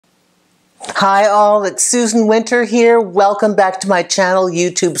Hi all, it's Susan Winter here. Welcome back to my channel,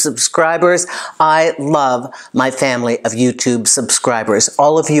 YouTube subscribers. I love my family of YouTube subscribers.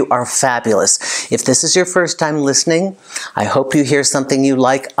 All of you are fabulous. If this is your first time listening, I hope you hear something you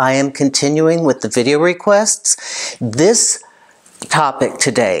like. I am continuing with the video requests. This topic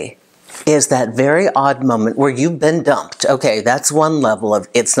today is that very odd moment where you've been dumped. Okay, that's one level of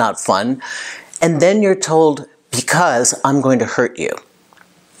it's not fun. And then you're told, because I'm going to hurt you.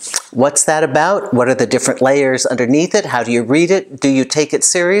 What's that about? What are the different layers underneath it? How do you read it? Do you take it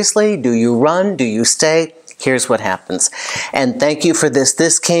seriously? Do you run? Do you stay? Here's what happens. And thank you for this.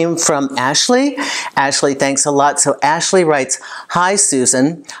 This came from Ashley. Ashley, thanks a lot. So Ashley writes, "Hi,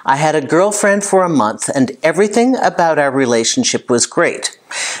 Susan. I had a girlfriend for a month and everything about our relationship was great.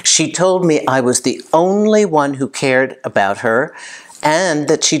 She told me I was the only one who cared about her and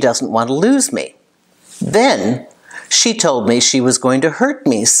that she doesn't want to lose me. Then she told me she was going to hurt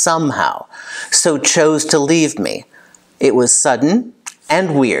me somehow, so chose to leave me. It was sudden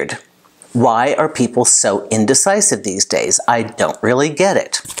and weird. Why are people so indecisive these days? I don't really get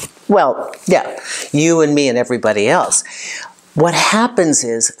it." Well, yeah, you and me and everybody else. What happens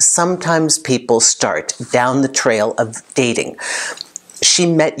is sometimes people start down the trail of dating. She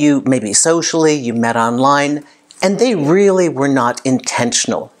met you maybe socially, you met online, and they really were not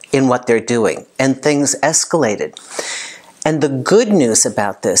intentional in what they're doing, and things escalated. And the good news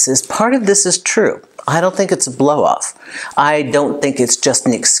about this is part of this is true. I don't think it's a blow-off. I don't think it's just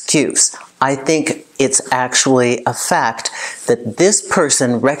an excuse. I think it's actually a fact that this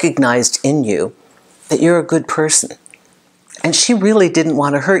person recognized in you that you're a good person. And she really didn't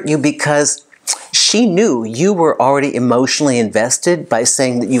want to hurt you because she knew you were already emotionally invested by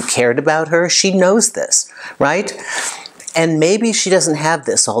saying that you cared about her. She knows this, right? And maybe she doesn't have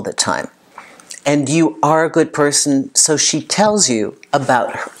this all the time. And you are a good person, so she tells you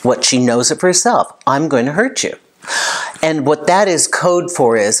about what she knows of herself. I'm going to hurt you. And what that is code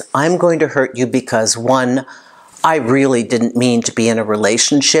for is, I'm going to hurt you because, one, I really didn't mean to be in a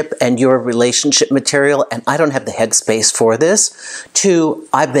relationship and you're relationship material and I don't have the headspace for this. Two,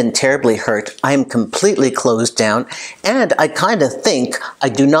 I've been terribly hurt. I am completely closed down and I kind of think I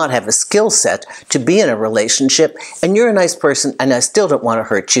do not have a skill set to be in a relationship and you're a nice person and I still don't want to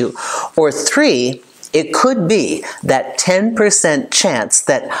hurt you. Or three, it could be that 10% chance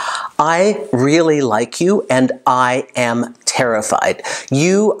that I really like you and I am terrified.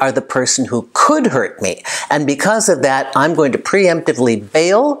 You are the person who could hurt me. And because of that, I'm going to preemptively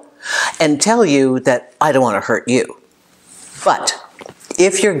bail and tell you that I don't want to hurt you. But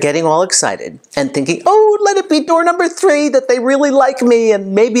if you're getting all excited and thinking, oh, let it be door number 3, that they really like me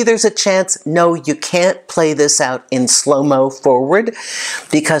and maybe there's a chance. No, you can't play this out in slow-mo forward,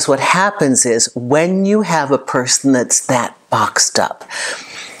 because what happens is when you have a person that's that boxed up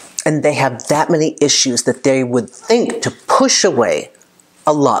and they have that many issues that they would think to push away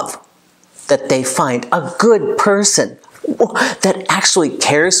a love, that they find a good person that actually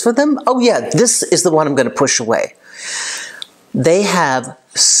cares for them. Oh yeah, this is the one I'm going to push away. They have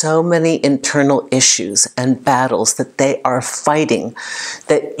so many internal issues and battles that they are fighting,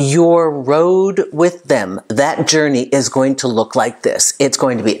 that your road with them, that journey is going to look like this. It's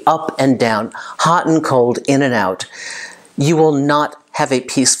going to be up and down, hot and cold, in and out. You will not have a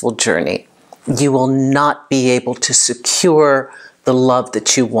peaceful journey. You will not be able to secure the love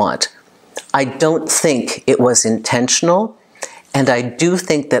that you want. I don't think it was intentional, and I do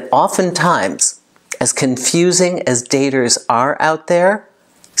think that oftentimes, as confusing as daters are out there,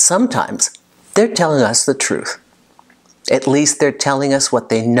 sometimes they're telling us the truth. At least they're telling us what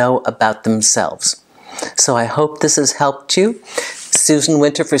they know about themselves. So I hope this has helped you. Susan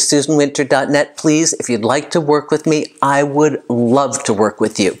Winter for SusanWinter.net. Please, if you'd like to work with me, I would love to work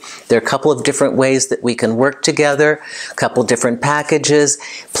with you. There are a couple of different ways that we can work together, a couple different packages.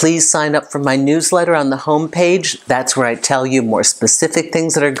 Please sign up for my newsletter on the homepage. That's where I tell you more specific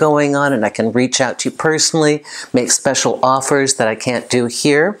things that are going on and I can reach out to you personally, make special offers that I can't do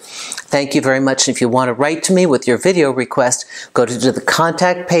here. Thank you very much. If you want to write to me with your video request, go to the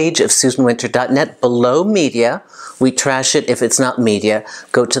contact page of SusanWinter.net below media. We trash it if it's not media.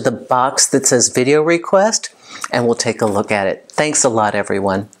 Go to the box that says video request and we'll take a look at it. Thanks a lot,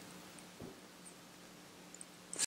 everyone.